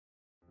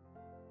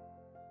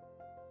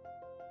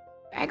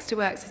Exeter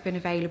Works has been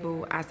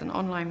available as an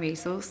online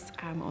resource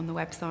on the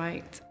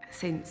website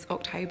since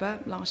October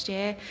last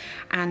year,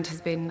 and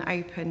has been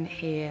open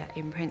here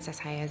in Princess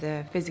Hay as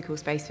a physical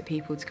space for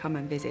people to come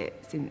and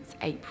visit since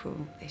April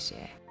this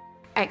year.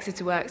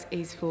 Exeter Works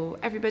is for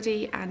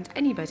everybody and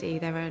anybody.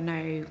 There are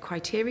no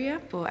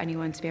criteria for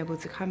anyone to be able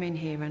to come in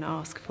here and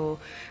ask for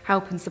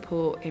help and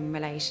support in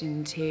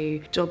relation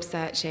to job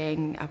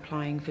searching,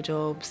 applying for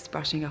jobs,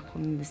 brushing up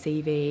on the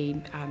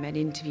CV and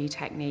interview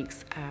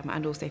techniques,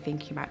 and also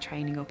thinking about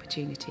training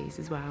opportunities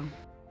as well.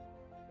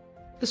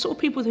 The sort of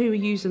people who are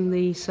using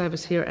the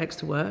service here at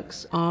Exeter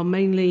Works are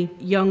mainly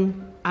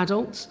young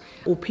adults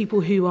or people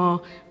who are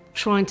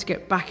trying to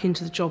get back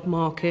into the job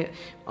market,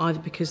 either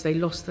because they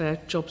lost their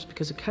jobs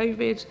because of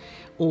COVID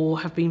or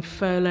have been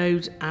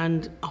furloughed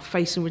and are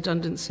facing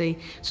redundancy.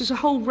 So it's a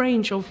whole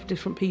range of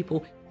different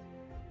people.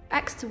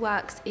 Exeter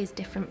Works is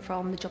different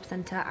from the job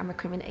centre and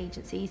recruitment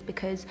agencies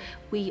because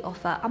we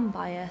offer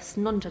unbiased,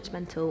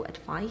 non-judgmental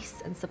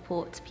advice and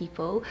support to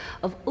people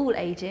of all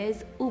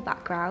ages, all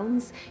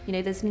backgrounds. You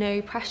know, there's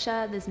no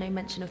pressure, there's no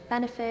mention of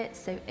benefits,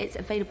 so it's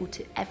available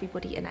to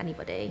everybody and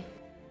anybody.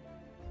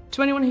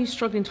 To anyone who's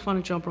struggling to find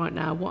a job right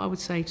now, what I would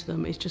say to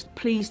them is just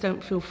please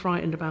don't feel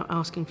frightened about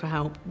asking for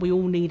help. We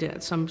all need it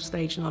at some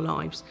stage in our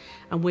lives,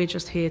 and we're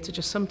just here to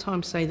just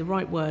sometimes say the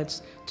right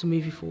words to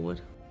move you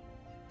forward.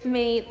 For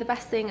me, the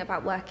best thing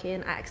about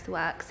working at Exeter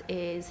Works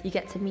is you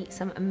get to meet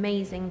some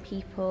amazing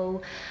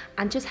people,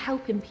 and just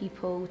helping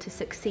people to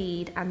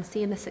succeed and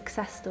seeing the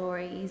success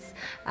stories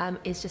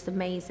is just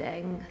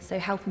amazing. So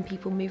helping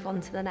people move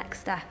on to the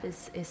next step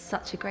is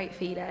such a great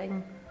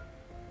feeling.